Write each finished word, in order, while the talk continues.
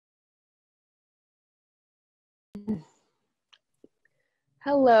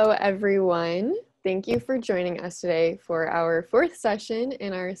Hello, everyone. Thank you for joining us today for our fourth session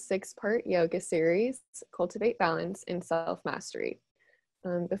in our six-part yoga series, Cultivate Balance and Self-Mastery.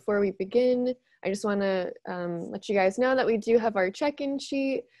 Before we begin, I just want to let you guys know that we do have our check-in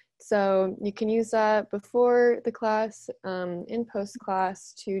sheet, so you can use that before the class and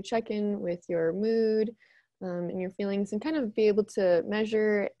post-class to check in with your mood and your feelings and kind of be able to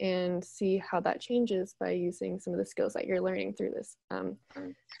measure and see how that changes by using some of the skills that you're learning through this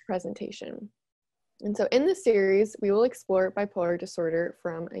presentation. And so in this series, we will explore bipolar disorder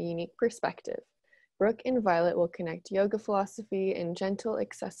from a unique perspective. Brooke and Violet will connect yoga philosophy and gentle,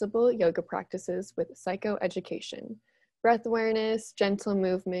 accessible yoga practices with psychoeducation. Breath awareness, gentle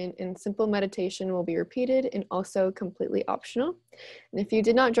movement, and simple meditation will be repeated and also completely optional. And if you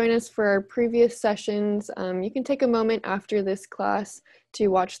did not join us for our previous sessions, you can take a moment after this class to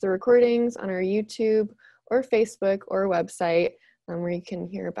watch the recordings on our YouTube or Facebook or website, where you can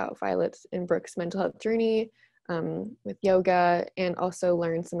hear about Violet's and Brooke's mental health journey with yoga and also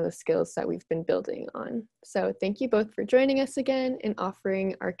learn some of the skills that we've been building on. So thank you both for joining us again and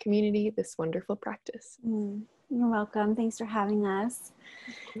offering our community this wonderful practice. You're welcome. Thanks for having us.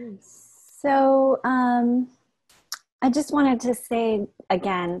 Of course. So I just wanted to say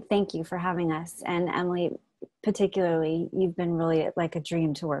again, thank you for having us. And Emily, particularly, you've been really like a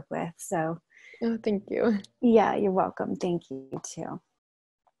dream to work with. So Oh, thank you. yeah, you're welcome. Thank you too.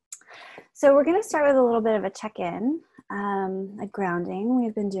 So we're going to start with a little bit of a check-in, a grounding.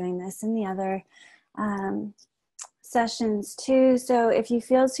 We've been doing this in the other sessions too. So if you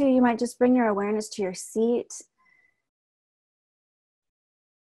feel to, you might just bring your awareness to your seat.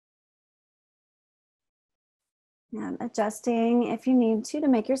 And adjusting if you need to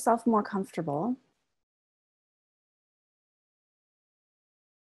make yourself more comfortable.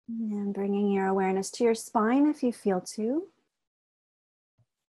 And bringing your awareness to your spine if you feel to.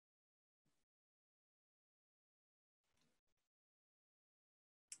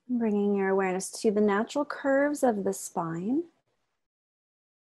 Bringing your awareness to the natural curves of the spine.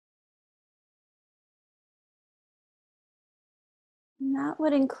 And that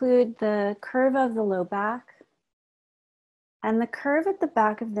would include the curve of the low back and the curve at the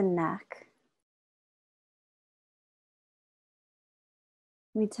back of the neck.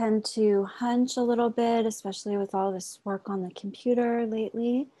 We tend to hunch a little bit, especially with all this work on the computer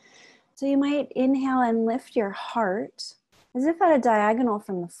lately. So you might inhale and lift your heart as if at a diagonal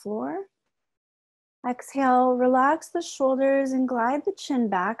from the floor. Exhale, relax the shoulders and glide the chin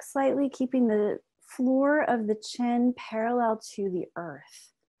back slightly, keeping the floor of the chin parallel to the earth.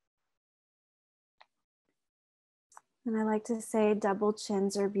 And I like to say double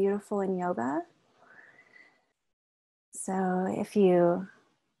chins are beautiful in yoga. So if you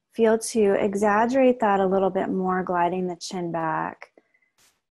feel to exaggerate that a little bit more, gliding the chin back,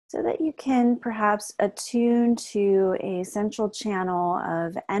 so that you can perhaps attune to a central channel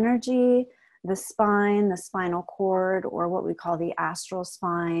of energy, the spine, the spinal cord, or what we call the astral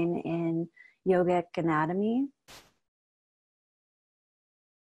spine in yogic anatomy.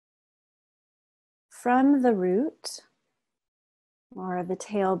 From the root, or the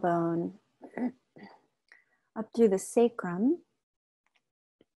tailbone, up through the sacrum,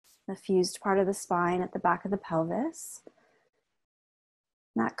 the fused part of the spine at the back of the pelvis,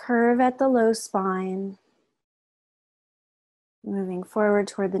 that curve at the low spine, moving forward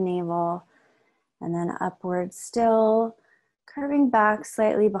toward the navel, and then upward still, curving back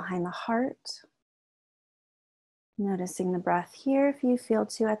slightly behind the heart. Noticing the breath here if you feel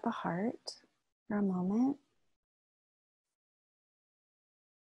to at the heart for a moment.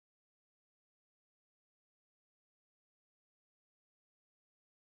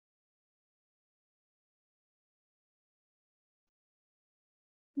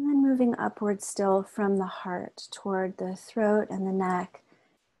 And then moving upward still from the heart toward the throat and the neck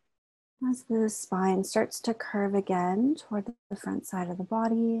as the spine starts to curve again toward the front side of the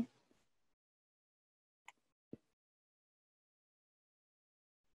body.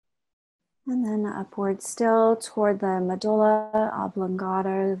 And then upward still toward the medulla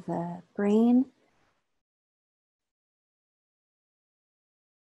oblongata, the brain.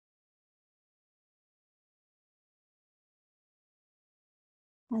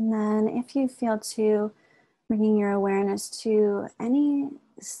 And then if you feel to, bringing your awareness to any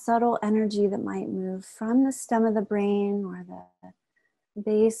subtle energy that might move from the stem of the brain or the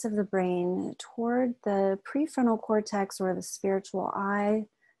base of the brain toward the prefrontal cortex or the spiritual eye,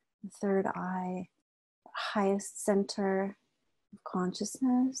 the third eye, the highest center of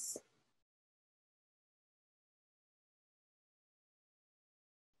consciousness.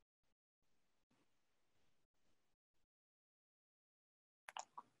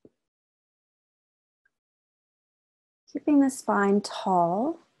 Keeping the spine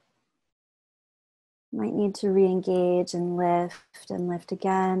tall. Might need to re-engage and lift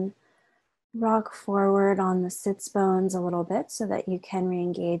again. Rock forward on the sits bones a little bit so that you can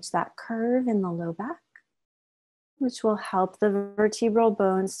re-engage that curve in the low back, which will help the vertebral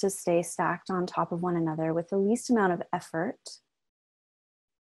bones to stay stacked on top of one another with the least amount of effort.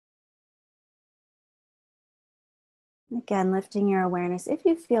 Again, lifting your awareness, if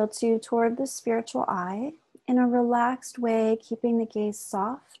you feel to, toward the spiritual eye in a relaxed way, keeping the gaze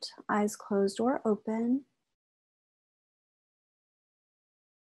soft, eyes closed or open.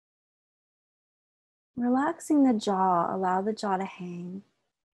 Relaxing the jaw, allow the jaw to hang.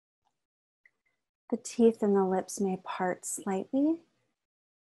 The teeth and the lips may part slightly.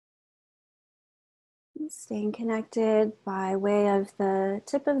 And staying connected by way of the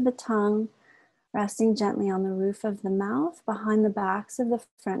tip of the tongue, resting gently on the roof of the mouth, behind the backs of the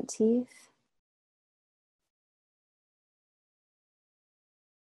front teeth.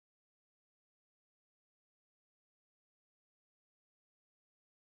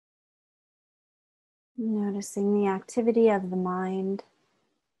 Noticing the activity of the mind.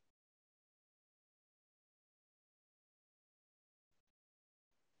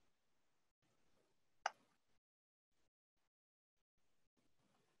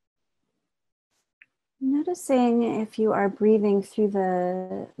 Noticing if you are breathing through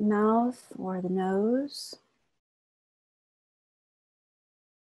the mouth or the nose.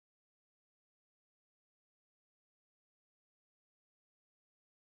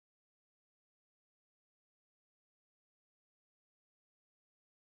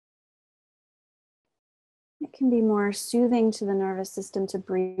 It can be more soothing to the nervous system to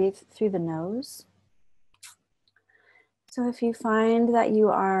breathe through the nose. So if you find that you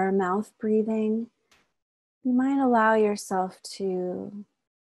are mouth breathing, you might allow yourself to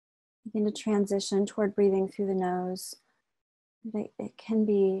begin to transition toward breathing through the nose. It can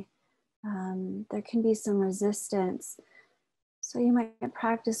be, there can be some resistance. So you might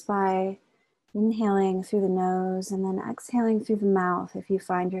practice by inhaling through the nose and then exhaling through the mouth if you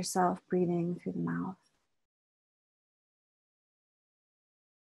find yourself breathing through the mouth.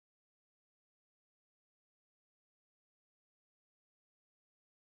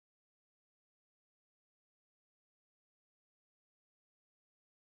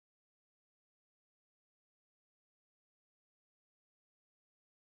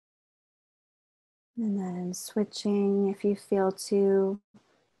 And then switching, if you feel to,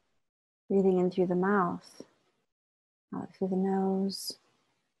 breathing in through the mouth, out through the nose.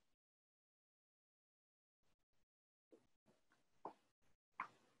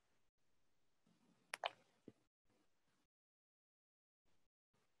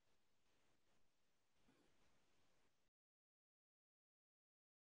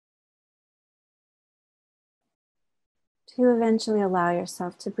 To eventually allow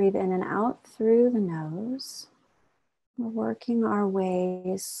yourself to breathe in and out through the nose. We're working our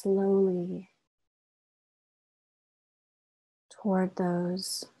way slowly toward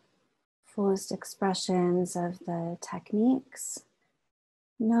those fullest expressions of the techniques.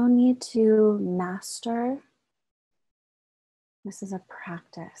 No need to master. This is a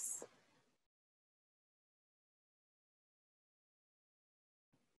practice.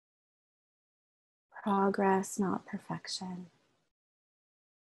 Progress, not perfection.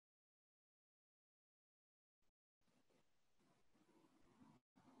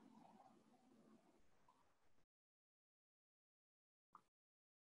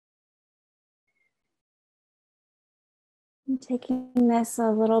 And taking this a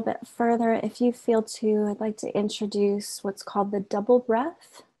little bit further, if you feel to, I'd like to introduce what's called the double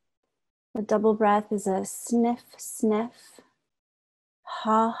breath. The double breath is a sniff, sniff,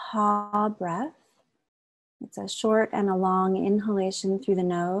 ha, ha breath. It's a short and a long inhalation through the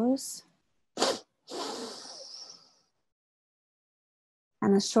nose.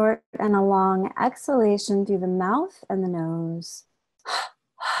 And a short and a long exhalation through the mouth and the nose.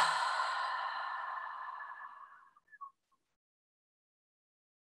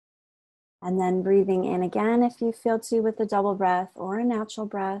 And then breathing in again if you feel to with a double breath or a natural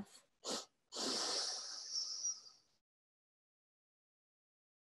breath.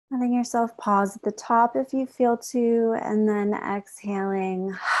 Letting yourself pause at the top if you feel to, and then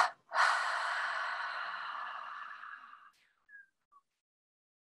exhaling.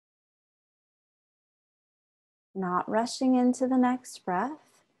 Not rushing into the next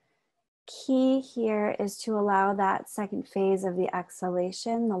breath. Key here is to allow that second phase of the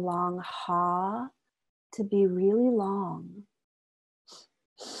exhalation, the long ha, to be really long.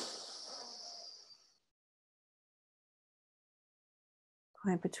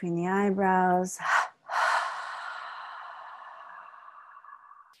 Point between the eyebrows.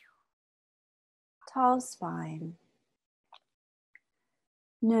 tall spine.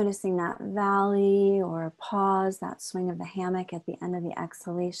 Noticing that valley or pause, that swing of the hammock at the end of the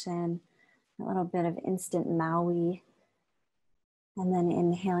exhalation, a little bit of instant Maui. And then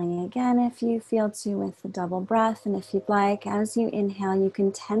inhaling again if you feel to with the double breath. And if you'd like, as you inhale, you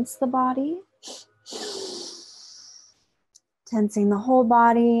can tense the body. Tensing the whole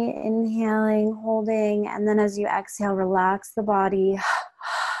body, inhaling, holding, and then as you exhale, relax the body.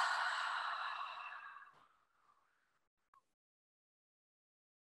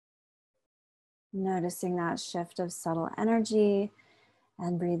 Noticing that shift of subtle energy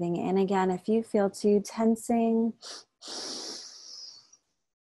and breathing in again if you feel to, tensing.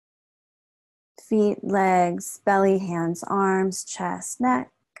 Feet, legs, belly, hands, arms, chest, neck.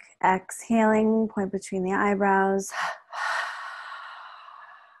 Exhaling, point between the eyebrows.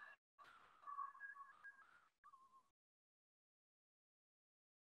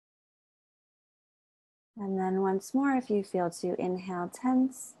 And then once more, if you feel to, inhale,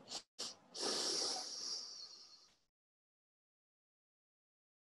 tense.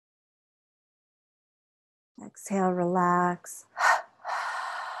 Exhale, relax.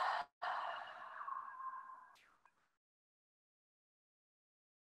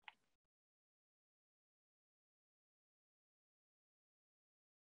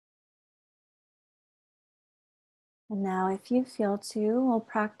 And now if you feel to, we'll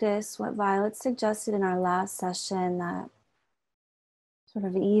practice what Violet suggested in our last session, that sort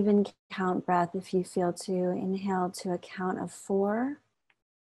of even count breath. If you feel to, inhale to a count of 4.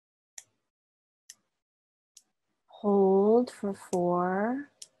 Hold for 4.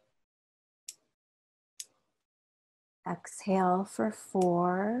 Exhale for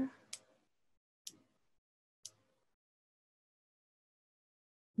 4.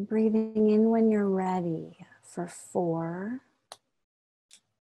 Breathing in when you're ready for 4.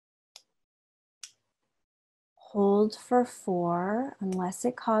 Hold for 4 unless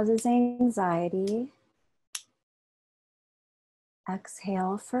it causes anxiety.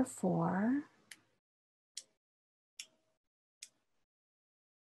 Exhale for 4.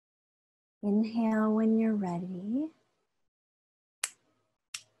 Inhale when you're ready.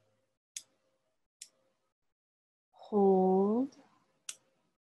 Hold.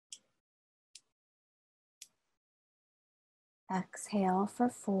 Exhale for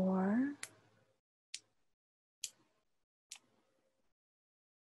 4.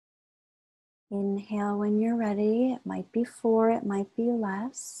 Inhale when you're ready. It might be 4, it might be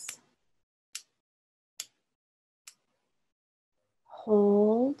less.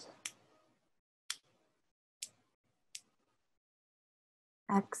 Hold.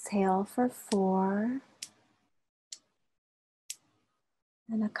 Exhale for 4.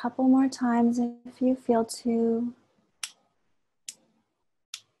 And a couple more times if you feel to.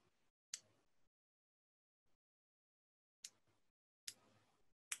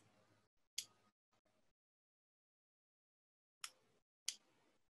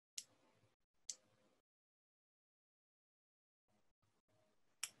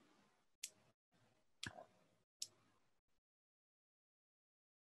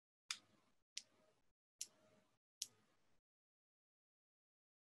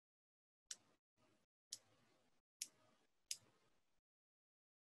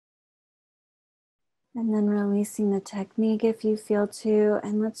 And then releasing the technique if you feel to.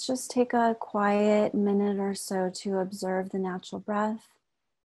 And let's just take a quiet minute or so to observe the natural breath,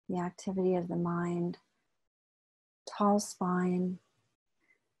 the activity of the mind. Tall spine,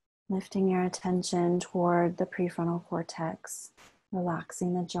 lifting your attention toward the prefrontal cortex,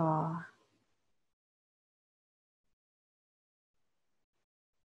 relaxing the jaw.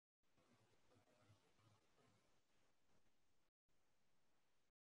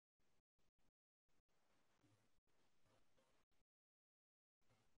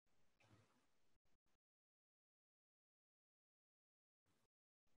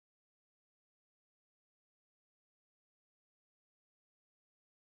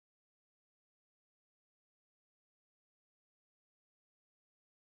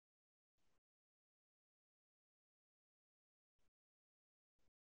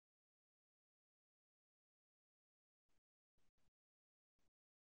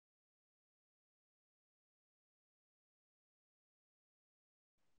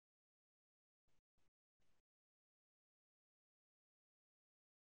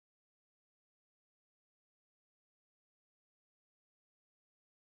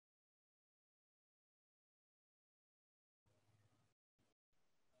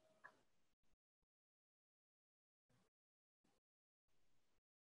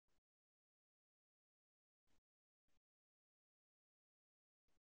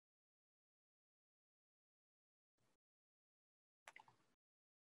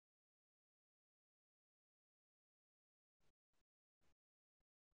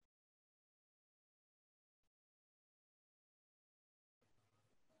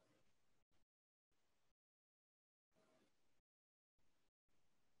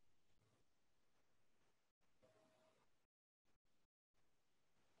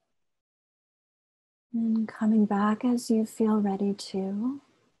 And coming back as you feel ready to,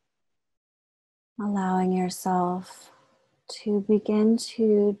 allowing yourself to begin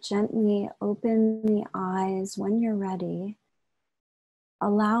to gently open the eyes when you're ready,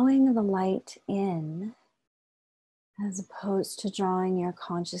 allowing the light in as opposed to drawing your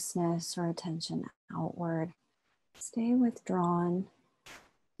consciousness or attention outward. Stay withdrawn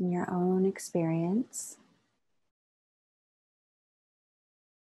in your own experience.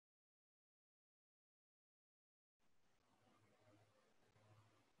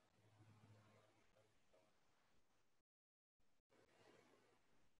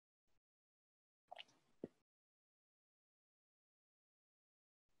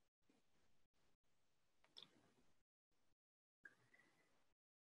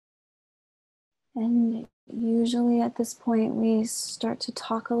 And usually at this point, we start to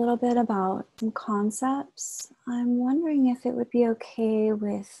talk a little bit about some concepts. I'm wondering if it would be okay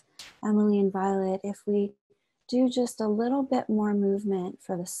with Emily and Violet if we do just a little bit more movement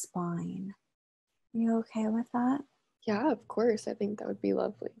for the spine. Are you okay with that? Yeah, of course. I think that would be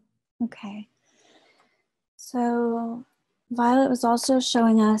lovely. Okay. So Violet was also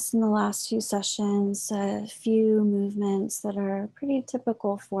showing us in the last few sessions a few movements that are pretty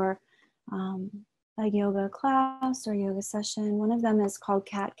typical for a yoga class or yoga session. One of them is called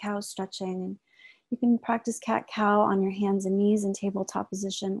cat-cow stretching. And you can practice cat-cow on your hands and knees in tabletop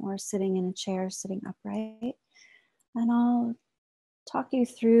position or sitting in a chair, sitting upright. And I'll talk you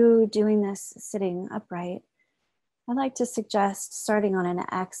through doing this sitting upright. I'd like to suggest starting on an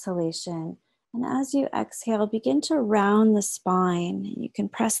exhalation. And as you exhale, begin to round the spine. You can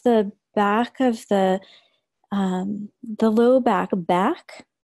press the back of the low back,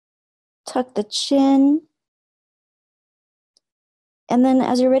 tuck the chin. And then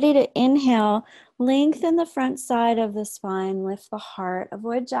as you're ready to inhale, lengthen the front side of the spine, lift the heart,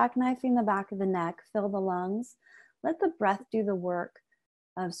 avoid jackknifing the back of the neck, fill the lungs. Let the breath do the work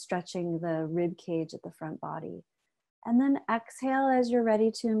of stretching the rib cage at the front body. And then exhale as you're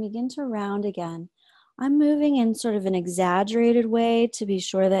ready to and begin to round again. I'm moving in sort of an exaggerated way to be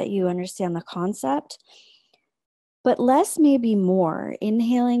sure that you understand the concept. But less may be more.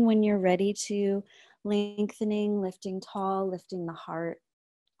 Inhaling when you're ready to, lengthening, lifting tall, lifting the heart,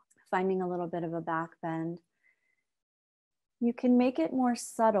 finding a little bit of a back bend. You can make it more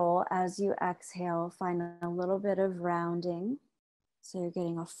subtle as you exhale, find a little bit of rounding. So you're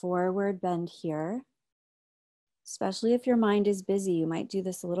getting a forward bend here. Especially if your mind is busy, you might do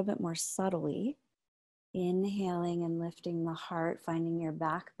this a little bit more subtly. Inhaling and lifting the heart, finding your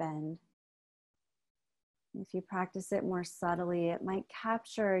back bend. If you practice it more subtly, it might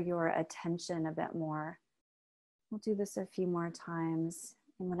capture your attention a bit more. We'll do this a few more times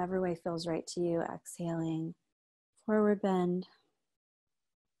in whatever way feels right to you. Exhaling, forward bend.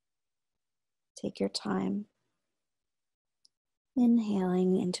 Take your time.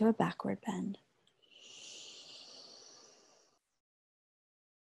 Inhaling into a backward bend.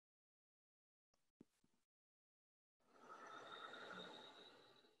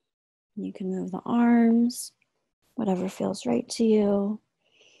 You can move the arms, whatever feels right to you.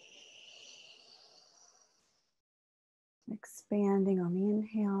 Expanding on the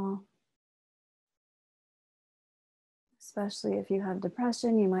inhale. Especially if you have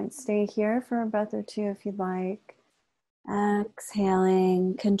depression, you might stay here for a breath or two if you'd like.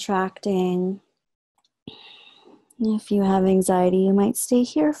 Exhaling, contracting. If you have anxiety, you might stay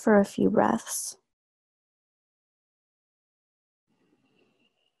here for a few breaths.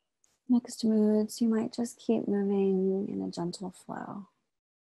 Mixed moods, you might just keep moving in a gentle flow.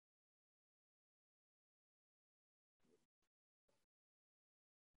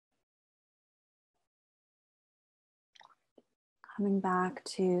 Coming back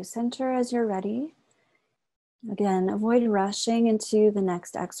to center as you're ready. Again, avoid rushing into the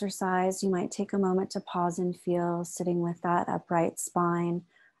next exercise. You might take a moment to pause and feel, sitting with that upright spine,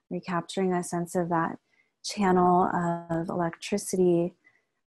 recapturing a sense of that channel of electricity,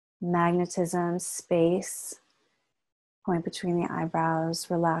 magnetism, space, point between the eyebrows,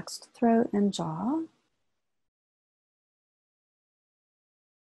 relaxed throat and jaw.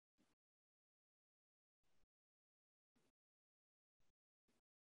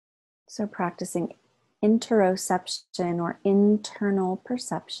 So practicing interoception or internal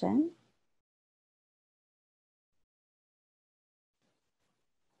perception.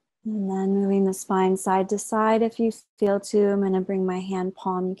 And then moving the spine side to side if you feel to. I'm going to bring my hand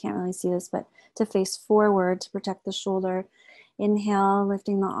palm, you can't really see this, but to face forward to protect the shoulder. Inhale,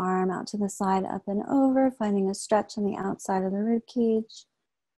 lifting the arm out to the side, up and over, finding a stretch on the outside of the rib cage.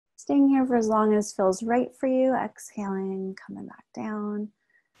 Staying here for as long as feels right for you. Exhaling, coming back down.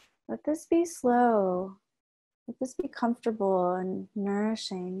 Let this be slow. Let this be comfortable and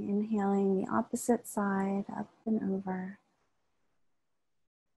nourishing. Inhaling the opposite side, up and over.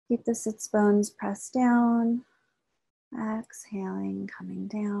 Keep the sits bones pressed down. Exhaling, coming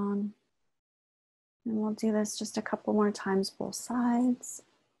down. And we'll do this just a couple more times, both sides.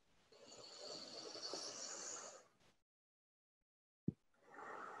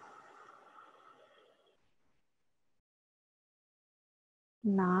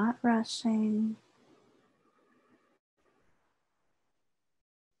 Not rushing.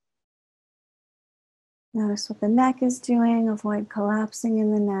 Notice what the neck is doing. Avoid collapsing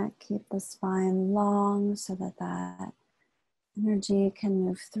in the neck. Keep the spine long so that that energy can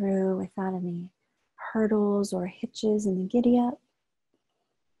move through without any hurdles or hitches in the giddy up.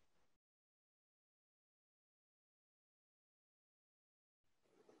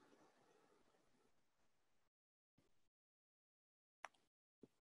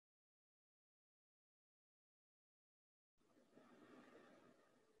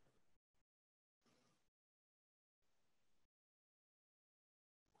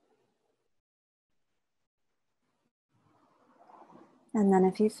 And then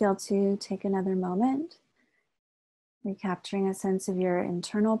if you feel to, take another moment, recapturing a sense of your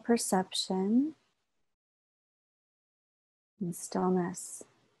internal perception and stillness.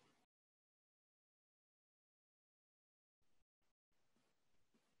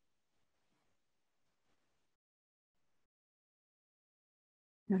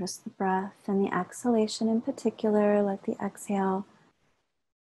 Notice the breath and the exhalation in particular. Let the exhale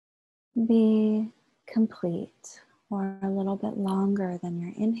be complete or a little bit longer than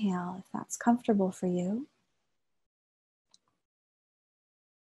your inhale if that's comfortable for you.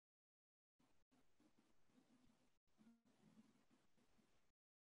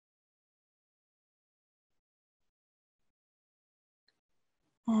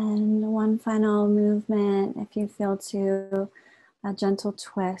 And one final movement, if you feel to, a gentle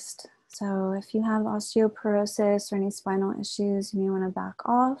twist. So if you have osteoporosis or any spinal issues, you may want to back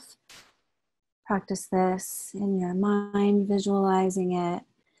off. Practice this in your mind, visualizing it,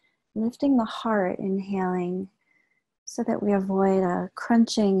 lifting the heart, inhaling, so that we avoid a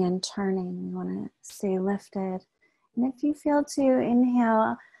crunching and turning. We want to stay lifted. And if you feel to,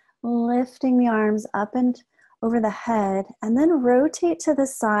 inhale, lifting the arms up and over the head, and then rotate to the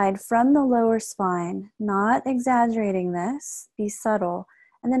side from the lower spine, not exaggerating this, be subtle.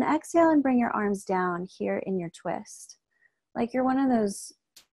 And then exhale and bring your arms down here in your twist. Like you're one of those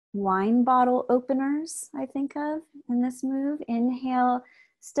wine bottle openers, I think of in this move. Inhale,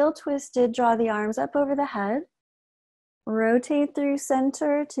 still twisted, draw the arms up over the head. Rotate through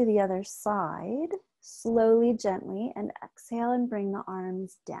center to the other side, slowly, gently, and exhale and bring the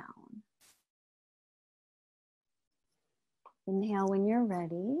arms down. Inhale when you're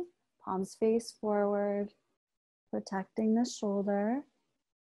ready, palms face forward, protecting the shoulder,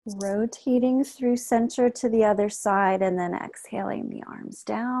 rotating through center to the other side, and then exhaling the arms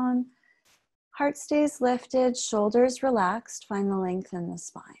down. Heart stays lifted, shoulders relaxed, find the length in the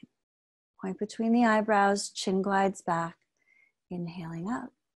spine. Point between the eyebrows, chin glides back, inhaling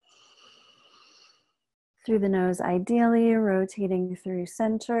up. Through the nose ideally, rotating through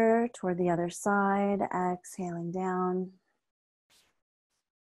center toward the other side, exhaling down.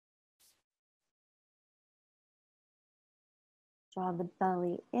 Draw the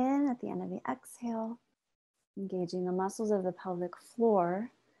belly in at the end of the exhale, engaging the muscles of the pelvic floor.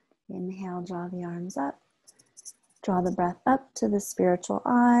 Inhale, draw the arms up. Draw the breath up to the spiritual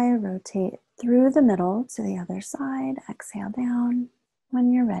eye. Rotate through the middle to the other side. Exhale down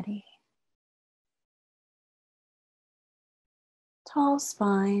when you're ready. Tall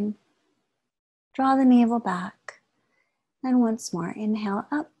spine. Draw the navel back. And once more, inhale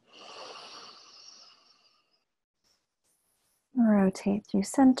up. Rotate through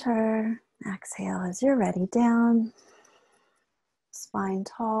center. Exhale as you're ready, down. Spine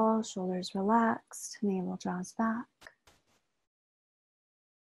tall, shoulders relaxed, navel draws back.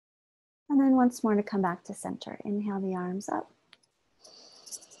 And then once more to come back to center. Inhale the arms up.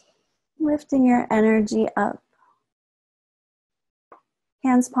 Lifting your energy up.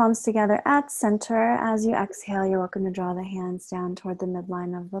 Hands, palms together at center. As you exhale, you're welcome to draw the hands down toward the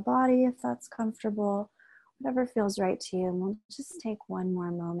midline of the body if that's comfortable. Whatever feels right to you. And we'll just take one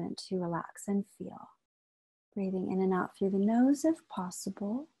more moment to relax and feel. Breathing in and out through the nose if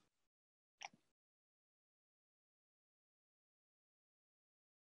possible.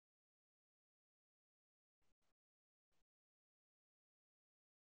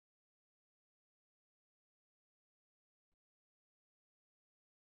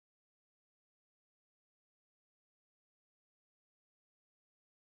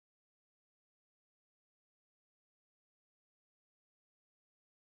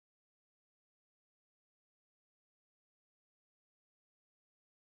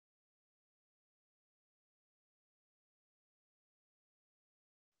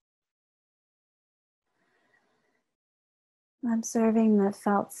 Observing the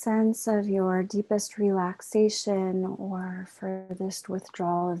felt sense of your deepest relaxation or furthest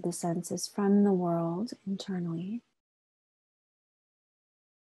withdrawal of the senses from the world internally.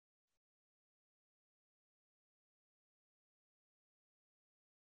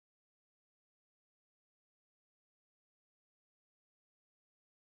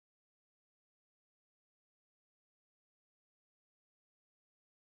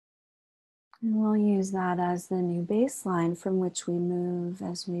 And we'll use that as the new baseline from which we move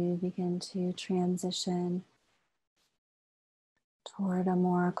as we begin to transition toward a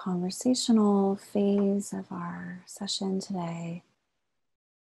more conversational phase of our session today.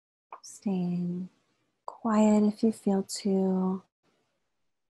 Staying quiet if you feel to,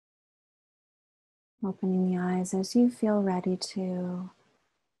 opening the eyes as you feel ready to,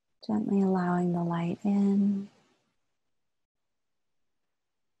 gently allowing the light in.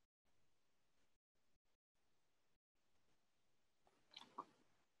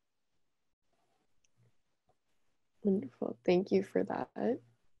 Wonderful. Thank you for that.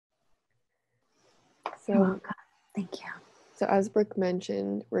 You're welcome. Thank you. So as Brooke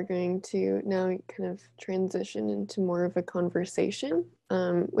mentioned, we're going to now kind of transition into more of a conversation,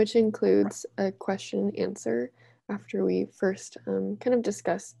 which includes a question and answer after we first kind of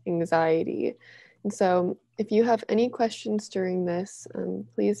discuss anxiety. And so if you have any questions during this,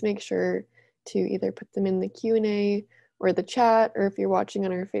 please make sure to either put them in the Q&A or the chat, or if you're watching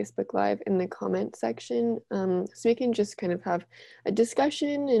on our Facebook Live, in the comment section, so we can just kind of have a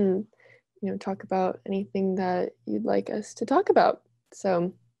discussion and talk about anything that you'd like us to talk about.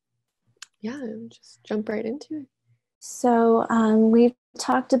 So yeah, just jump right into it. So we've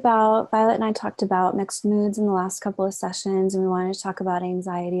talked about, Violet and I talked about mixed moods in the last couple of sessions, and we wanted to talk about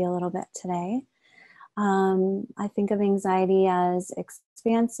anxiety a little bit today. I think of anxiety as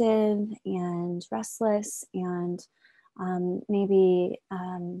expansive and restless and maybe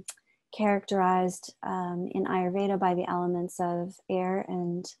characterized in Ayurveda by the elements of air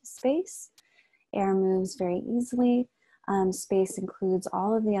and space. Air moves very easily. Space includes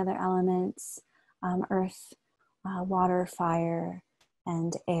all of the other elements, earth, water, fire,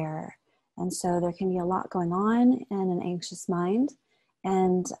 and air. And so there can be a lot going on in an anxious mind,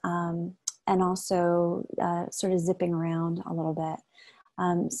 and also sort of zipping around a little bit.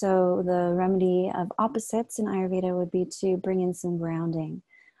 So the remedy of opposites in Ayurveda would be to bring in some grounding,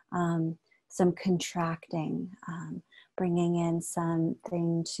 some contracting, bringing in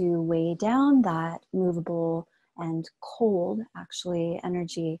something to weigh down that movable and cold, actually,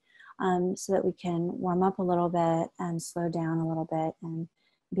 energy, so that we can warm up a little bit and slow down a little bit and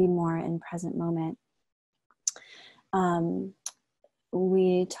be more in present moment.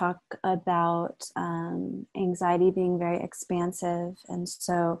 We talk about anxiety being very expansive, and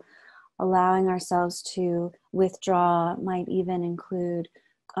so allowing ourselves to withdraw might even include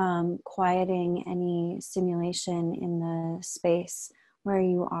quieting any stimulation in the space where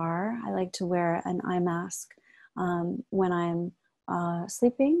you are. I like to wear an eye mask when I'm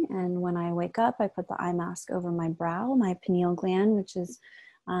sleeping, and when I wake up, I put the eye mask over my brow, my pineal gland, which is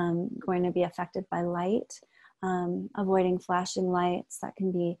going to be affected by light. Avoiding flashing lights that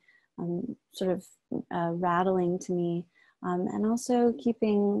can be sort of rattling to me, and also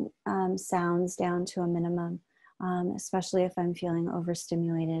keeping sounds down to a minimum, especially if I'm feeling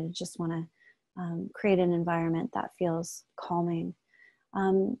overstimulated. I just want to create an environment that feels calming.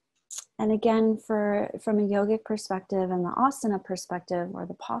 And again, from a yogic perspective and the asana perspective, or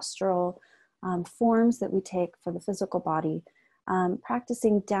the postural forms that we take for the physical body,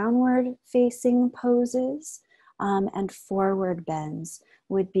 practicing downward facing poses and forward bends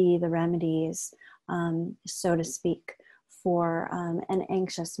would be the remedies, so to speak, for an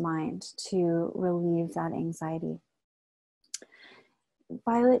anxious mind to relieve that anxiety.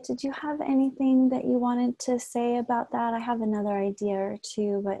 Violet, did you have anything that you wanted to say about that? I have another idea or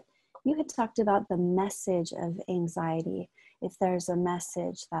two, but you had talked about the message of anxiety. If there's a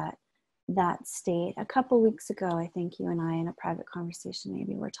message that state a couple weeks ago, I think you and I in a private conversation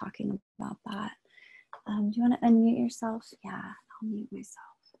maybe were talking about that. Do you want to unmute yourself? Yeah, I'll mute myself.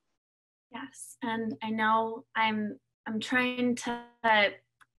 Yes, and I know I'm trying to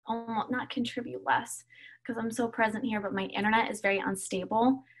almost not contribute less because I'm so present here, but my internet is very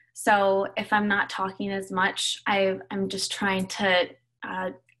unstable. So if I'm not talking as much, I'm just trying to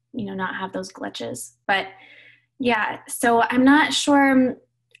not have those glitches. But yeah, so I'm not sure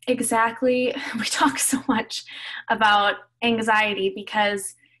exactly. We talk so much about anxiety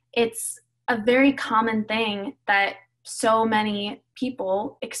because it's a very common thing that so many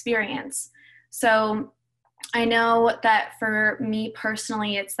people experience. So I know that for me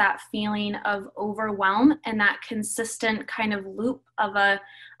personally, it's that feeling of overwhelm and that consistent kind of loop of a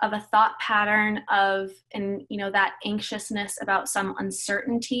thought pattern of, and that anxiousness about some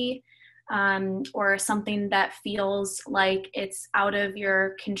uncertainty, or something that feels like it's out of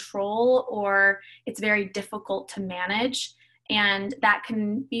your control or it's very difficult to manage. And that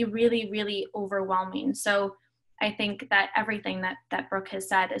can be really, really overwhelming. So I think that everything that Brooke has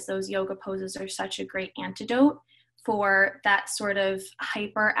said is those yoga poses are such a great antidote for that sort of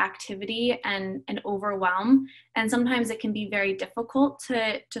hyperactivity and overwhelm. And sometimes it can be very difficult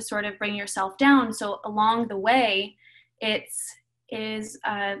to sort of bring yourself down. So along the way, it is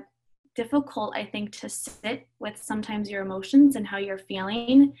difficult, I think, to sit with sometimes your emotions and how you're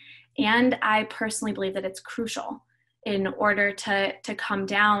feeling. And I personally believe that it's crucial in order to come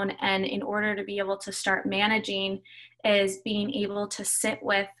down, and in order to be able to start managing, is being able to sit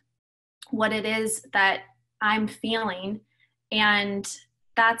with what it is that I'm feeling. And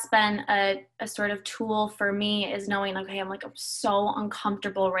that's been a sort of tool for me, is knowing, okay, I'm so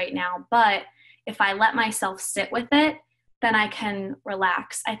uncomfortable right now, but if I let myself sit with it, then I can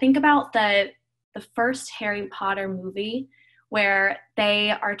relax. I think about the first Harry Potter movie, where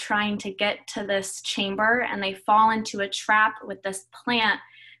they are trying to get to this chamber and they fall into a trap with this plant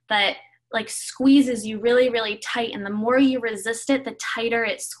that squeezes you really, really tight. And the more you resist it, the tighter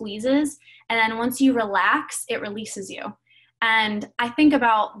it squeezes. And then once you relax, it releases you. And I think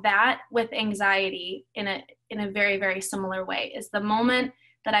about that with anxiety in a very, very similar way. Is the moment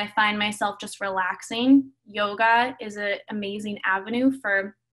that I find myself just relaxing, yoga is an amazing avenue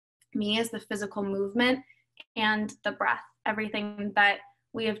for me, as the physical movement and the breath. Everything that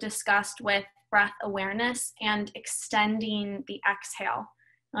we have discussed with breath awareness and extending the exhale.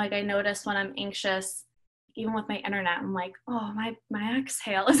 I notice when I'm anxious, even with my internet, I'm like, oh, my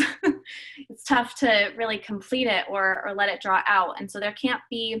exhale is, it's tough to really complete it or let it draw out. And so there can't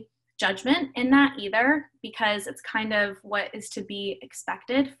be judgment in that either, because it's kind of what is to be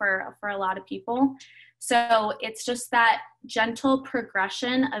expected for a lot of people. So it's just that gentle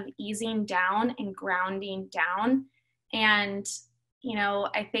progression of easing down and grounding down. And,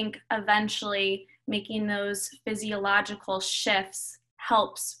 I think eventually making those physiological shifts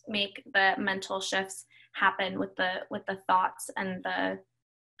helps make the mental shifts happen with the thoughts and the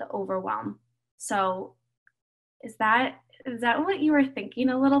overwhelm. So is that what you were thinking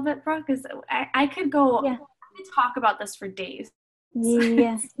a little bit, Brooke? Because I could go, Yeah. I could talk about this for days.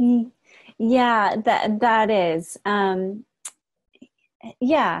 Yeah. Yeah, that is.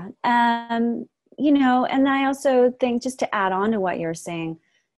 Yeah. And I also think, just to add on to what you're saying,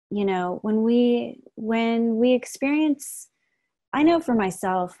 when we experience, I know for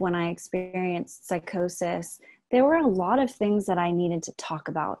myself, when I experienced psychosis, there were a lot of things that I needed to talk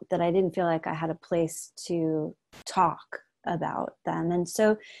about that I didn't feel like I had a place to talk about them. And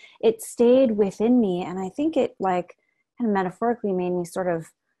so it stayed within me. And I think it kind of metaphorically made me sort of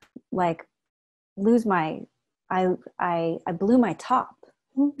lose I blew my top.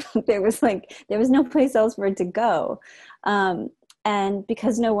 there was no place else for it to go. And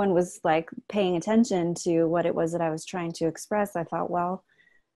because no one was paying attention to what it was that I was trying to express, I thought, well,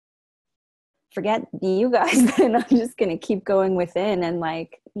 forget you guys, then I'm just going to keep going within and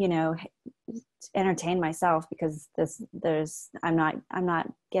entertain myself, because I'm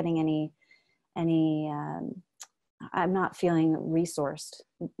not getting any I'm not feeling resourced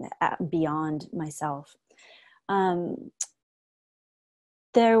beyond myself.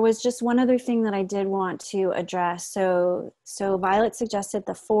 There was just one other thing that I did want to address. So Violet suggested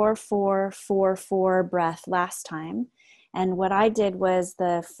the 4-4-4-4 breath last time. And what I did was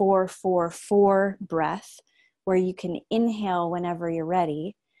the 4-4-4 breath, where you can inhale whenever you're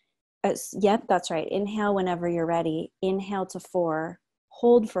ready. Yep, that's right. Inhale whenever you're ready. Inhale to 4,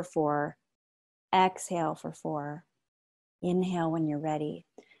 hold for 4, exhale for 4, inhale when you're ready.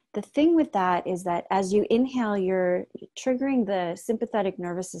 The thing with that is that as you inhale, you're triggering the sympathetic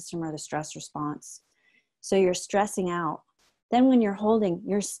nervous system, or the stress response. So you're stressing out. Then when you're holding,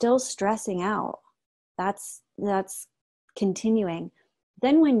 you're still stressing out. That's continuing.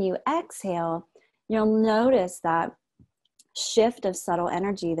 Then when you exhale, you'll notice that shift of subtle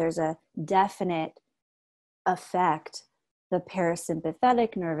energy. There's a definite effect. The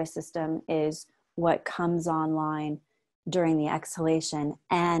parasympathetic nervous system is what comes online during the exhalation,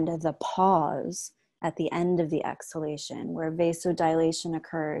 and the pause at the end of the exhalation, where vasodilation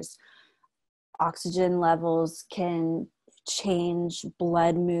occurs. Oxygen levels can change,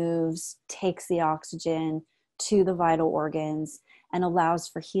 blood moves, takes the oxygen to the vital organs, and allows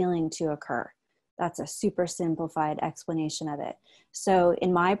for healing to occur. That's a super simplified explanation of it. So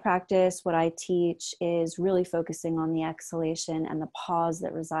in my practice, what I teach is really focusing on the exhalation and the pause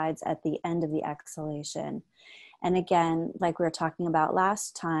that resides at the end of the exhalation. And again, like we were talking about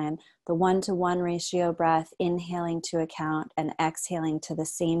last time, the 1-to-1 ratio breath, inhaling to a count and exhaling to the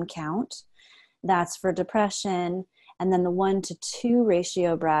same count. That's for depression. And then the 1-to-2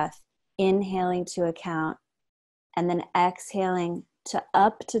 ratio breath, inhaling to a count and then exhaling to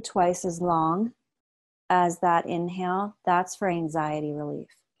up to twice as long as that inhale. That's for anxiety relief.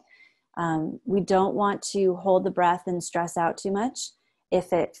 We don't want to hold the breath and stress out too much.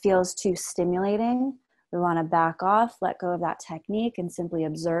 If it feels too stimulating, we want to back off, let go of that technique, and simply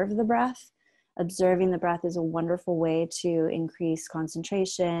observe the breath. Observing the breath is a wonderful way to increase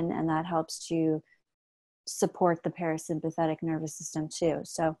concentration, and that helps to support the parasympathetic nervous system too.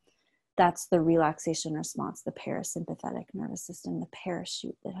 So that's the relaxation response, the parasympathetic nervous system, the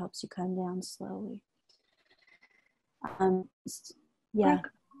parachute that helps you come down slowly. Yeah.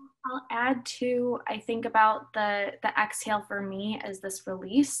 Brooke, I'll add to, I think about the exhale for me as this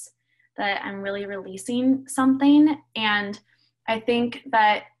release, that I'm really releasing something. And I think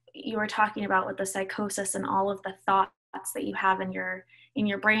that you were talking about with the psychosis and all of the thoughts that you have in your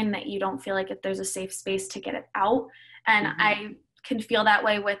brain that you don't feel like if there's a safe space to get it out. And I can feel that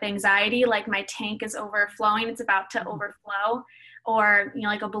way with anxiety, like my tank is overflowing, it's about to overflow, or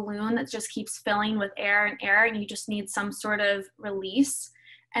like a balloon that just keeps filling with air and you just need some sort of release.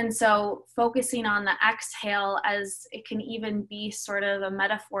 And so focusing on the exhale, as it can even be sort of a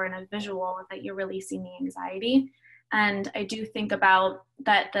metaphor and a visual that you're releasing the anxiety. And I do think about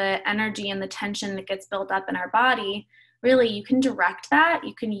that the energy and the tension that gets built up in our body, really you can direct that.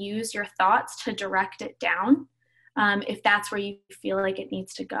 You can use your thoughts to direct it down if that's where you feel like it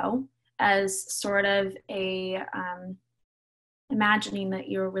needs to go, as sort of a imagining that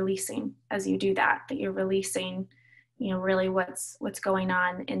you're releasing as you do that you're releasing really what's going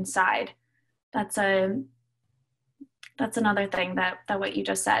on inside. That's another thing that what you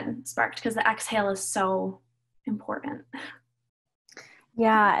just said sparked, because the exhale is so important.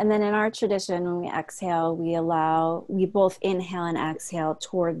 Yeah, and then in our tradition, when we exhale, we both inhale and exhale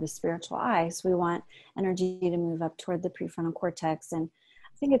toward the spiritual eye. So we want energy to move up toward the prefrontal cortex. And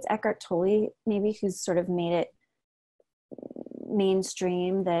I think it's Eckhart Tolle maybe who's sort of made it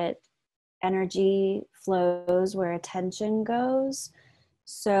mainstream that energy flows where attention goes.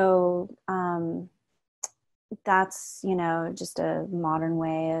 So that's, just a modern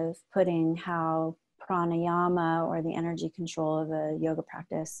way of putting how pranayama, or the energy control of a yoga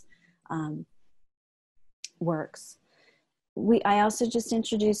practice, works. I also just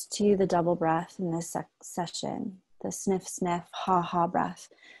introduced to you the double breath in this session, the sniff, sniff, ha, ha breath.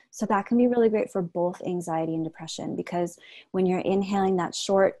 So that can be really great for both anxiety and depression, because when you're inhaling that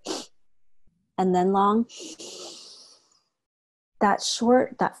short and then long, that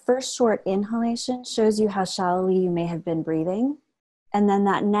first short inhalation shows you how shallowly you may have been breathing. And then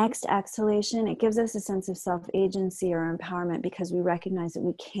that next exhalation, it gives us a sense of self-agency or empowerment, because we recognize that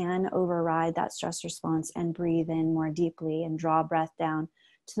we can override that stress response and breathe in more deeply and draw breath down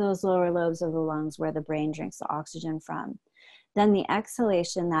to those lower lobes of the lungs where the brain drinks the oxygen from. Then the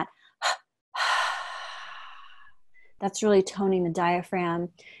exhalation, that's really toning the diaphragm.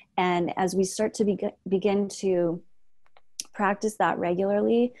 And as we start to begin to practice that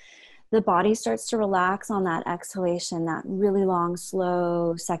regularly, the body starts to relax on that exhalation, that really long,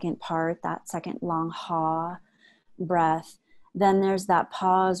 slow second part, that second long ha breath. Then there's that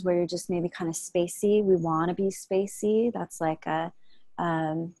pause where you're just maybe kind of spacey. We want to be spacey. That's like a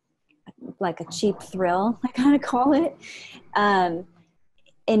cheap thrill, I kind of call it.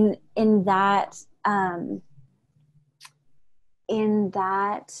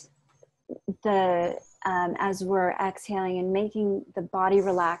 As we're exhaling and making the body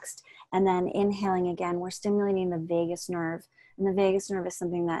relaxed and then inhaling again, we're stimulating the vagus nerve. And the vagus nerve is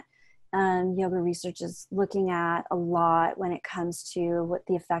something that yoga research is looking at a lot when it comes to what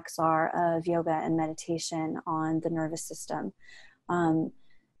the effects are of yoga and meditation on the nervous system.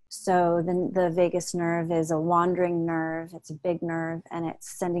 So the vagus nerve is a wandering nerve. It's a big nerve, and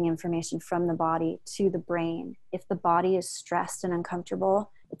it's sending information from the body to the brain. If the body is stressed and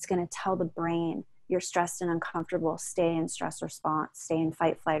uncomfortable, it's going to tell the brain, you're stressed and uncomfortable, stay in stress response, stay in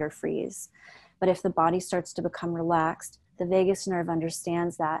fight, flight, or freeze. But if the body starts to become relaxed, the vagus nerve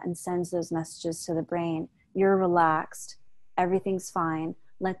understands that and sends those messages to the brain. You're relaxed, everything's fine,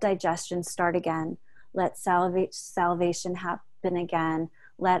 let digestion start again, let salivation happen again,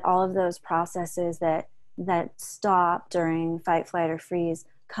 let all of those processes that stop during fight, flight, or freeze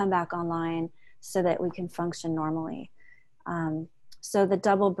come back online so that we can function normally. So the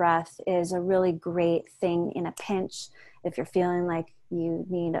double breath is a really great thing in a pinch if you're feeling like you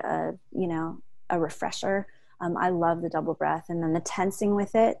need a refresher. I love the double breath, and then the tensing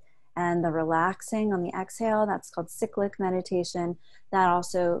with it and the relaxing on the exhale, that's called cyclic meditation. That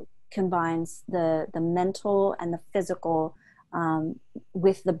also combines the mental and the physical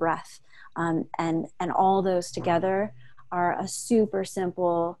with the breath. And all those together are a super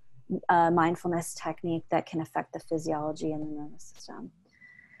simple mindfulness technique that can affect the physiology and the nervous system.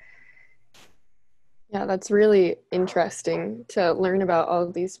 Yeah, that's really interesting to learn about all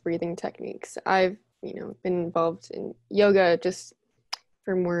of these breathing techniques. I've, been involved in yoga just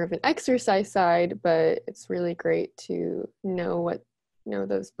for more of an exercise side, but it's really great to know what,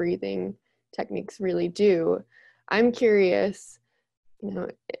 those breathing techniques really do. I'm curious,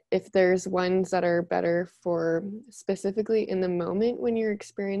 if there's ones that are better for specifically in the moment when you're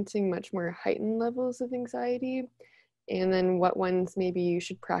experiencing much more heightened levels of anxiety, and then what ones maybe you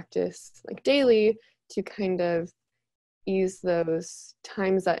should practice like daily to kind of ease those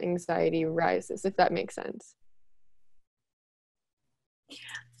times that anxiety rises, if that makes sense.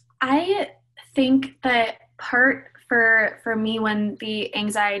 I think that part for me when the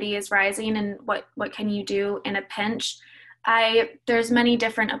anxiety is rising and what can you do in a pinch, there's many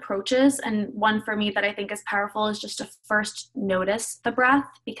different approaches, and one for me that I think is powerful is just to first notice the breath,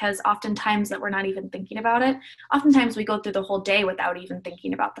 because oftentimes that we're not even thinking about it. Oftentimes we go through the whole day without even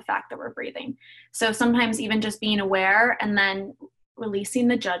thinking about the fact that we're breathing. So sometimes even just being aware and then releasing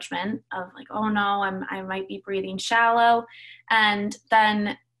the judgment of like, oh no, I might be breathing shallow. And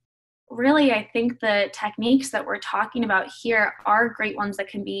then really, I think the techniques that we're talking about here are great ones that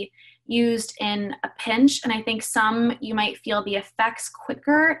can be used in a pinch. And I think some you might feel the effects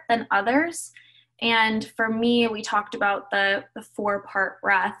quicker than others. And for me, we talked about the 4-part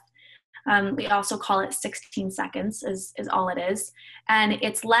breath. We also call it 16 seconds is all it is. And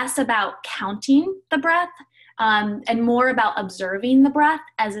it's less about counting the breath and more about observing the breath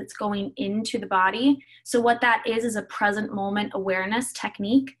as it's going into the body. So what that is a present moment awareness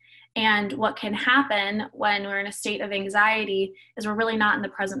technique. And what can happen when we're in a state of anxiety is we're really not in the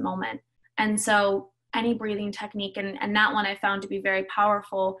present moment. And so any breathing technique, and that one I found to be very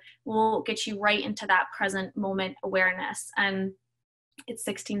powerful, will get you right into that present moment awareness. And it's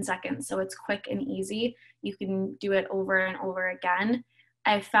 16 seconds, so it's quick and easy. You can do it over and over again.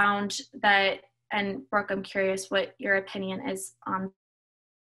 I found that, and Brooke, I'm curious what your opinion is on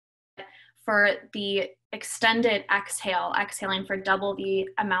for the extended exhaling for double the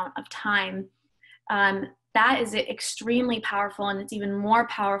amount of time. That is extremely powerful, and it's even more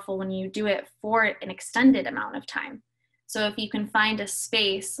powerful when you do it for an extended amount of time. So if you can find a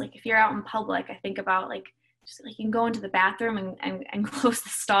space, like if you're out in public, I think about like you can go into the bathroom and close the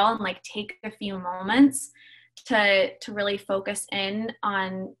stall and like take a few moments to really focus in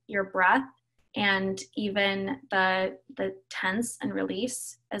on your breath and even the tense and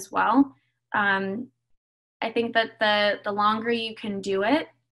release as well. I think that the longer you can do it,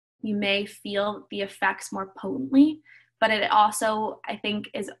 you may feel the effects more potently, but it also, I think,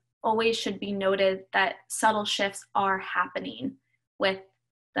 is always should be noted that subtle shifts are happening with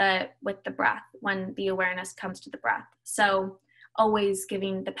the breath when the awareness comes to the breath. So always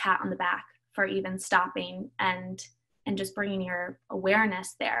giving the pat on the back for even stopping and just bringing your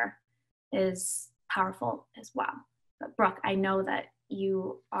awareness there is powerful as well. But Brooke, I know that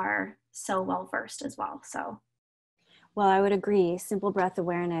you are so well versed as well. So, well, I would agree. Simple breath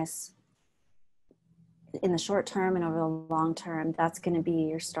awareness in the short term and over the long term, that's going to be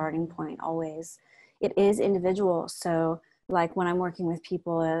your starting point always. It is individual. So like when I'm working with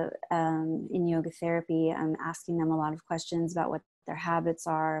people in yoga therapy, I'm asking them a lot of questions about what their habits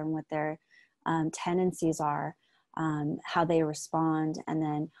are and what their tendencies are, how they respond, and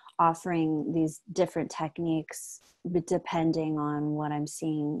then offering these different techniques depending on what I'm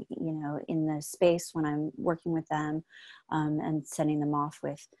seeing, in the space when I'm working with them, and sending them off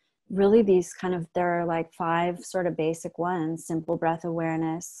with really these there are like 5 sort of basic ones. Simple breath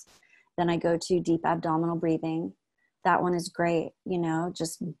awareness. Then I go to deep abdominal breathing. That one is great.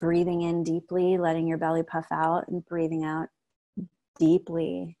 Just breathing in deeply, letting your belly puff out, and breathing out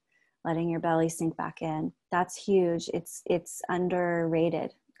deeply, letting your belly sink back in. That's huge. It's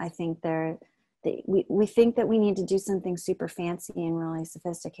underrated. I think we think that we need to do something super fancy and really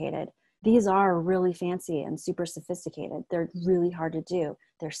sophisticated. These are really fancy and super sophisticated. They're really hard to do.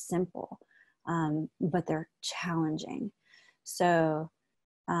 They're simple, but they're challenging. So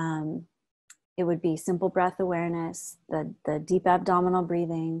it would be simple breath awareness, the deep abdominal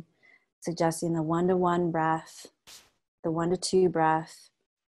breathing, suggesting the 1-to-1 breath, the 1-to-2 breath,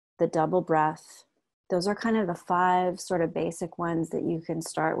 the double breath, those are kind of the 5 sort of basic ones that you can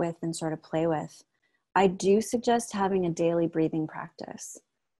start with and sort of play with. I do suggest having a daily breathing practice.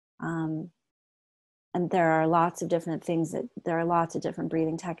 And there are lots of different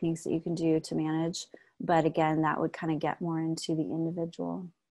breathing techniques that you can do to manage. But again, that would kind of get more into the individual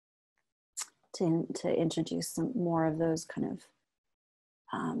to introduce some more of those kind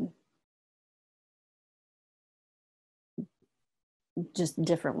of just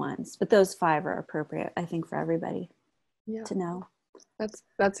different ones. But those 5 are appropriate, I think, for everybody to know.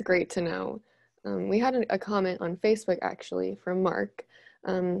 That's great to know. We had a comment on Facebook actually from Mark.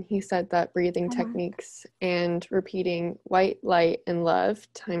 He said that breathing techniques and repeating white, light, and love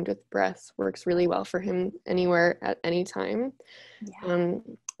timed with breaths works really well for him anywhere at any time. Yeah.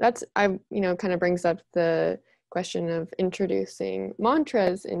 Kind of brings up the question of introducing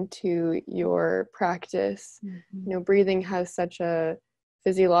mantras into your practice. Mm-hmm. Breathing has such a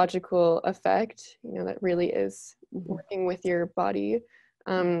physiological effect, that really is working with your body.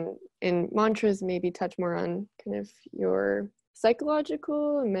 And mantras maybe touch more on kind of your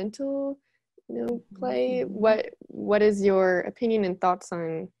psychological, mental, play. What is your opinion and thoughts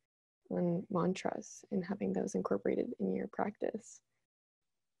on mantras and having those incorporated in your practice?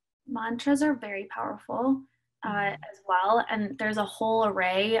 Mantras are very powerful as well, and there's a whole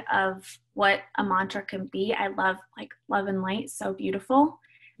array of what a mantra can be. I love love and light, so beautiful,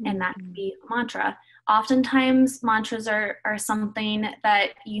 and that can be a mantra. Oftentimes mantras are something that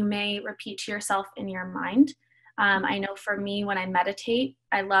you may repeat to yourself in your mind. I know for me, when I meditate,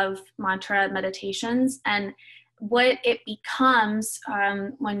 I love mantra meditations, and what it becomes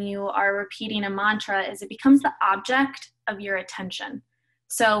when you are repeating a mantra is it becomes the object of your attention.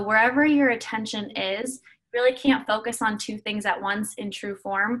 So wherever your attention is, you really can't focus on 2 things at once in true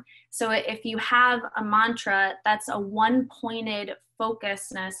form. So if you have a mantra, that's a one-pointed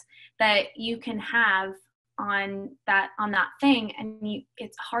focusedness that you can have on that thing, and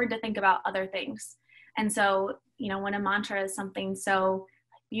it's hard to think about other things. And so, when a mantra is something so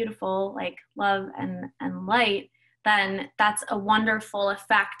beautiful, like love and light, then that's a wonderful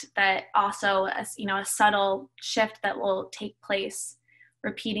effect that also, a subtle shift that will take place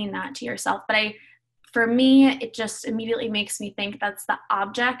repeating that to yourself. But for me, it just immediately makes me think that's the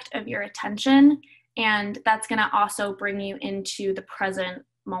object of your attention, and that's going to also bring you into the present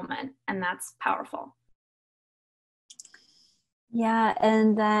moment, and that's powerful. Yeah,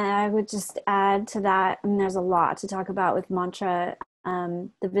 and then I would just add to that, and there's a lot to talk about with mantra. The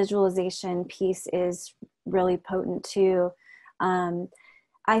visualization piece is really potent too.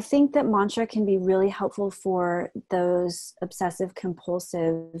 I think that mantra can be really helpful for those obsessive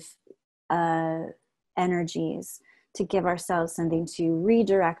compulsive energies, to give ourselves something to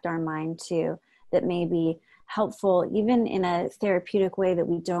redirect our mind to that may be helpful, even in a therapeutic way that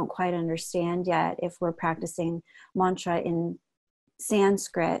we don't quite understand yet. If we're practicing mantra in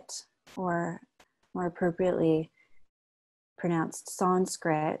Sanskrit, or more appropriately pronounced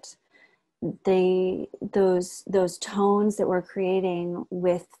Sanskrit, those tones that we're creating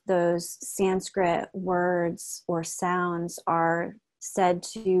with those Sanskrit words or sounds are said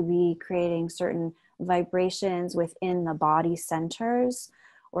to be creating certain vibrations within the body centers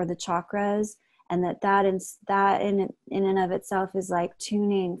or the chakras, and that in and of itself is like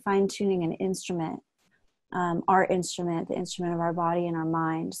fine-tuning an instrument, our instrument, the instrument of our body and our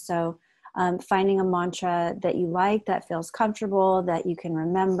mind. So finding a mantra that you like, that feels comfortable, that you can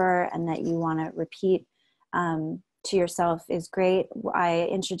remember, and that you want to repeat to yourself is great. I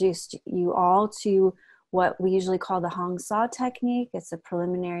introduced you all to what we usually call the Hong Sa technique. It's a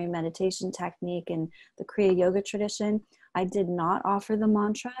preliminary meditation technique in the Kriya Yoga tradition. I did not offer the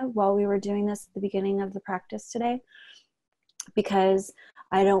mantra while we were doing this at the beginning of the practice today, because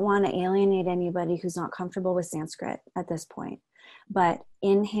I don't want to alienate anybody who's not comfortable with Sanskrit at this point. But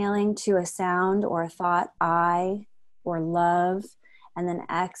inhaling to a sound or a thought, I, or love, and then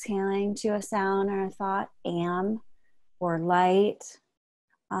exhaling to a sound or a thought, am, or light.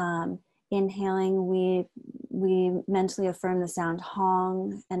 Inhaling, we mentally affirm the sound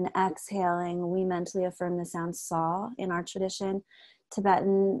Hong, and exhaling, we mentally affirm the sound Sa in our tradition.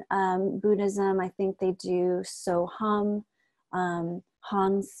 Tibetan Buddhism, I think they do So Hum,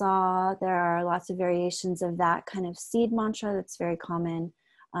 Han Sa. There are lots of variations of that kind of seed mantra that's very common.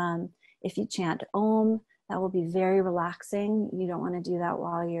 If you chant Om, that will be very relaxing. You don't want to do that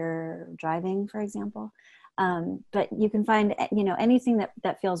while you're driving, for example. But you can find, anything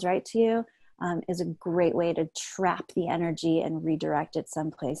that feels right to you is a great way to trap the energy and redirect it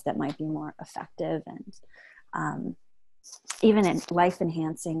someplace that might be more effective and even in life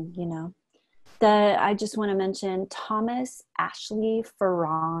enhancing, I just want to mention Thomas Ashley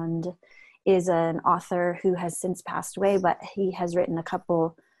Ferrand is an author who has since passed away, but he has written a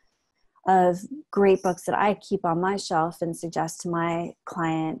couple of great books that I keep on my shelf and suggest to my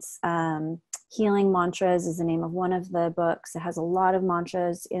clients. Healing Mantras is the name of one of the books. It has a lot of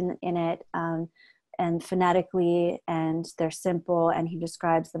mantras in it, and phonetically, and they're simple, and he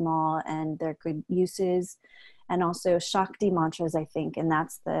describes them all and their good uses. And also Shakti mantras, I think, and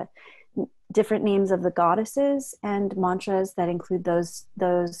that's the different names of the goddesses, and mantras that include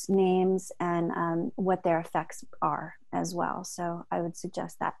those names and what their effects are as well. So I would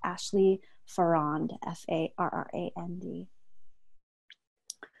suggest that. Ashley Farrand, Farrand.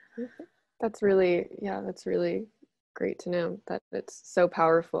 That's really great to know that it's so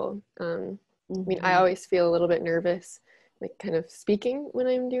powerful. I mean, I always feel a little bit nervous, like kind of speaking when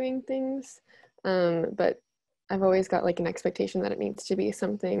I'm doing things, but I've always got like an expectation that it needs to be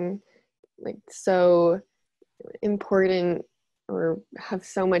something like so important or have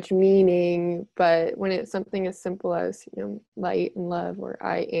so much meaning. But when it's something as simple as, you know, light and love, or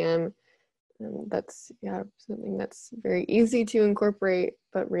I am, that's something that's very easy to incorporate,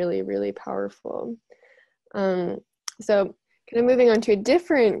 but really, really powerful. So kind of moving on to a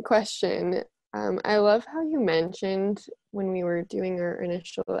different question. I love how you mentioned when we were doing our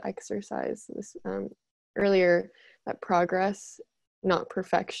initial exercise this earlier, that progress, not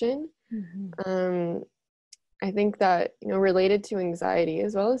perfection. I think that, you know, related to anxiety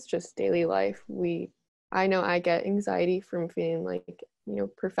as well as just daily life, I know I get anxiety from feeling like, you know,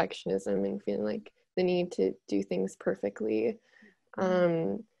 perfectionism and feeling like the need to do things perfectly.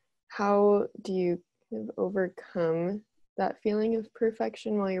 How do you kind of overcome that feeling of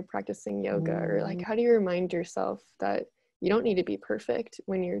perfection while you're practicing yoga? Or like, how do you remind yourself that you don't need to be perfect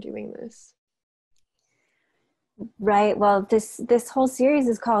when you're doing this? Right. Well, this whole series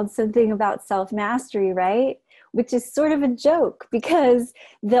is called Something About Self-Mastery, right? Which is sort of a joke, because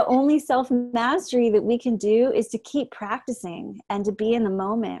the only self-mastery that we can do is to keep practicing and to be in the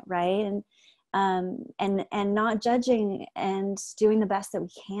moment, right? And not judging and doing the best that we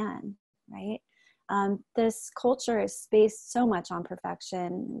can, right? This culture is based so much on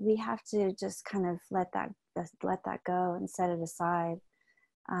perfection. We have to just kind of let that go and set it aside.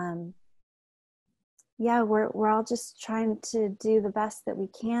 We're all just trying to do the best that we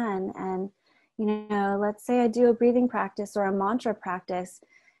can. And, you know, let's say I do a breathing practice or a mantra practice,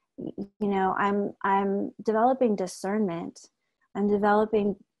 you know, I'm developing discernment. I'm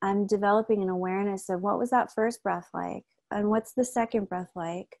developing an awareness of what was that first breath like, and what's the second breath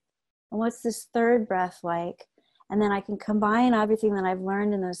like, and what's this third breath like. And then I can combine everything that I've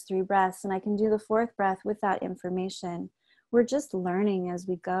learned in those 3 breaths, and I can do the 4th breath with that information. We're just learning as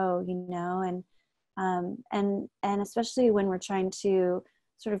we go, you know, and especially when we're trying to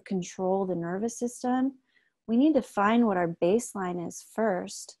sort of control the nervous system, we need to find what our baseline is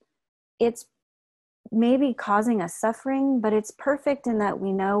first. It's maybe causing us suffering, but it's perfect in that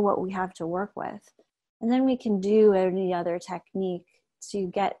we know what we have to work with. And then we can do any other technique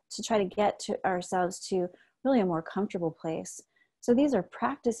to try to get to ourselves to really a more comfortable place. So these are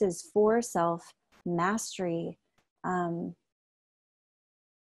practices for self-mastery,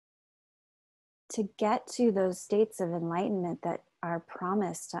 to get to those states of enlightenment that are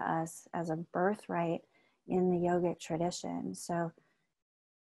promised to us as a birthright in the yogic tradition. So,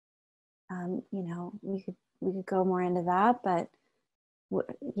 you know, we could go more into that, but,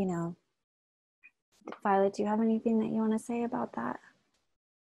 you know, Violet, do you have anything that you want to say about that?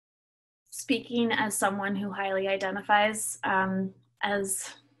 Speaking as someone who highly identifies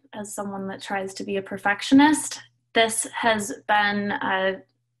as someone that tries to be a perfectionist, this has been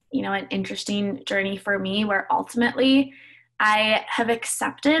an interesting journey for me, where ultimately I have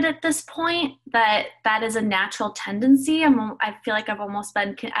accepted at this point that is a natural tendency. I feel like I've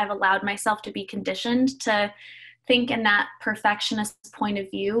allowed myself to be conditioned to think in that perfectionist point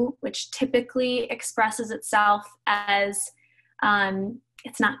of view, which typically expresses itself as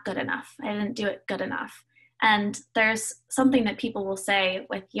it's not good enough. I didn't do it good enough. And there's something that people will say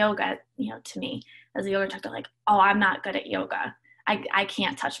with yoga, you know, to me as a yoga instructor, like, oh, I'm not good at yoga. I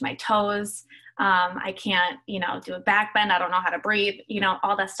can't touch my toes. I can't, you know, do a back bend. I don't know how to breathe, you know,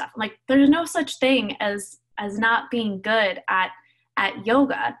 all that stuff. I'm like, there's no such thing as not being good at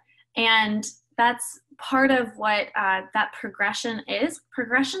yoga. And that's part of what that progression is.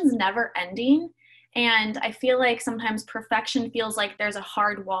 Progression's never ending. And I feel like sometimes perfection feels like there's a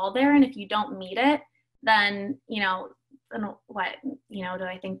hard wall there. And if you don't meet it, then, you know, what, you know, do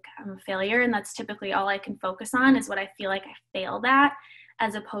I think I'm a failure? And that's typically all I can focus on, is what I feel like I failed at,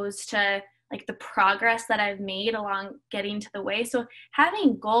 as opposed to like the progress that I've made along getting to the way. So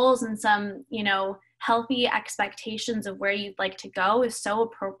having goals and some, you know, healthy expectations of where you'd like to go is so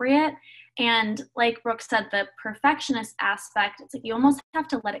appropriate. And like Brooke said, the perfectionist aspect, it's like you almost have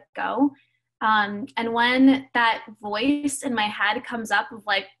to let it go. And when that voice in my head comes up of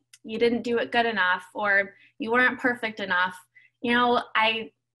like, you didn't do it good enough, or you weren't perfect enough, you know, I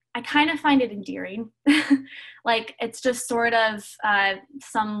kind of find it endearing. Like it's just sort of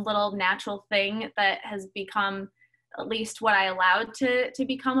some little natural thing that has become at least what I allowed to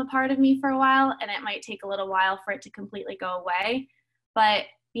become a part of me for a while. And it might take a little while for it to completely go away. But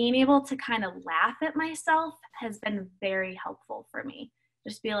being able to kind of laugh at myself has been very helpful for me.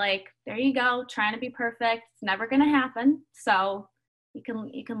 Just be like, there you go, trying to be perfect. It's never going to happen. So you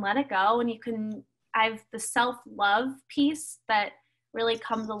can let it go, and I've the self-love piece that really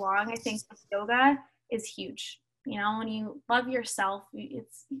comes along, I think, with yoga is huge. You know, when you love yourself, you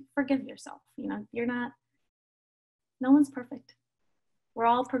forgive yourself. You know, no one's perfect. We're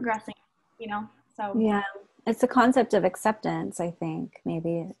all progressing, you know, so. Yeah, it's a concept of acceptance, I think,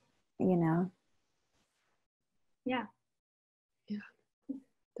 maybe, you know. Yeah,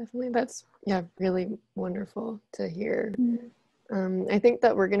 definitely. That's, really wonderful to hear. I think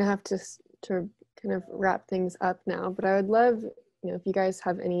that we're going to have to kind of wrap things up now, but I would love, if you guys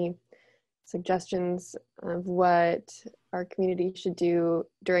have any suggestions of what our community should do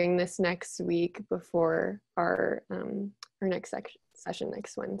during this next week before our next session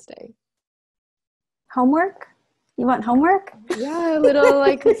next Wednesday. Homework? You want homework? Yeah, a little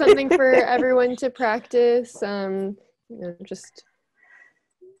like something for everyone to practice. Just.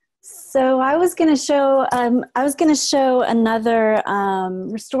 So I was going to show another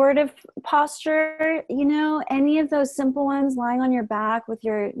restorative posture, any of those simple ones, lying on your back with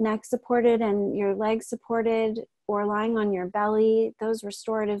your neck supported and your legs supported, or lying on your belly. Those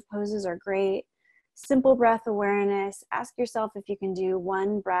restorative poses are great. Simple breath awareness. Ask yourself if you can do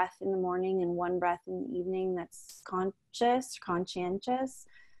one breath in the morning and one breath in the evening that's conscientious.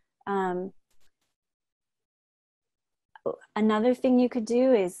 Another thing you could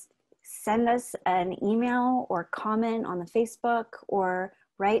do is send us an email or comment on the Facebook, or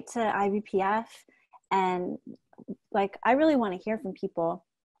write to IBPF. And I really want to hear from people.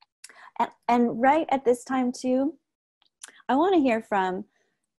 And right at this time too, I want to hear from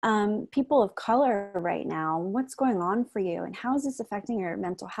people of color right now. What's going on for you, and how is this affecting your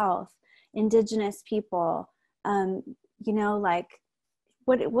mental health? Indigenous people,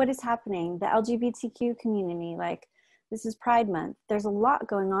 what is happening? The LGBTQ community, this is Pride Month. There's a lot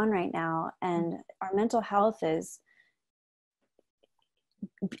going on right now, and our mental health is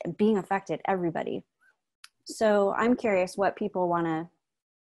being affected, everybody. So I'm curious what people want.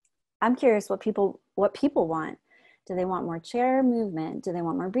 Do they want more chair movement? Do they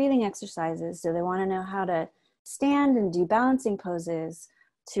want more breathing exercises? Do they want to know how to stand and do balancing poses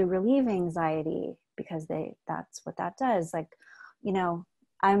to relieve anxiety? Because that's what that does.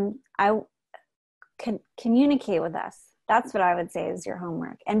 Communicate with us. That's what I would say is your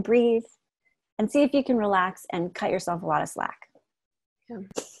homework. And breathe and see if you can relax and cut yourself a lot of slack. Yeah.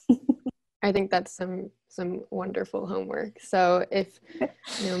 I think that's some wonderful homework. So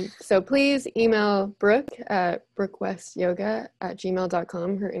so please email Brooke at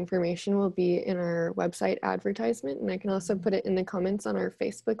brookewestyoga@gmail.com. Her information will be in our website advertisement, and I can also put it in the comments on our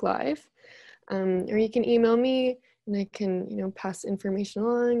Facebook Live. Or you can email me, and I can, pass information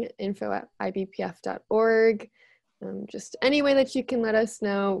along, info@ibpf.org. Just any way that you can let us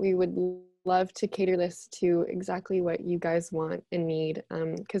know. We would love to cater this to exactly what you guys want and need,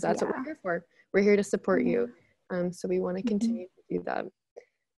 because that's what we're here for. We're here to support you. So we want to continue to do that.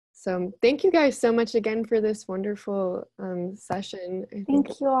 So thank you guys so much again for this wonderful session.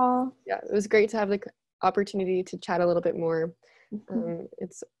 Thank you all. Yeah, it was great to have the opportunity to chat a little bit more.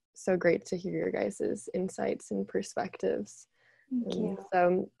 It's so great to hear your guys' insights and perspectives. Thank you.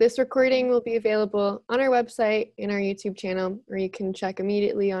 So this recording will be available on our website, in our YouTube channel, or you can check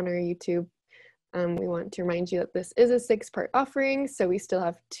immediately on our YouTube. We want to remind you that this is a 6-part offering, so we still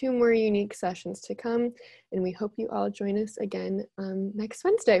have 2 more unique sessions to come, and we hope you all join us again next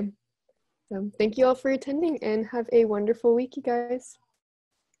Wednesday. So thank you all for attending, and have a wonderful week, you guys.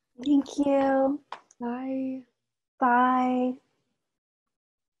 Thank you. Bye. Bye.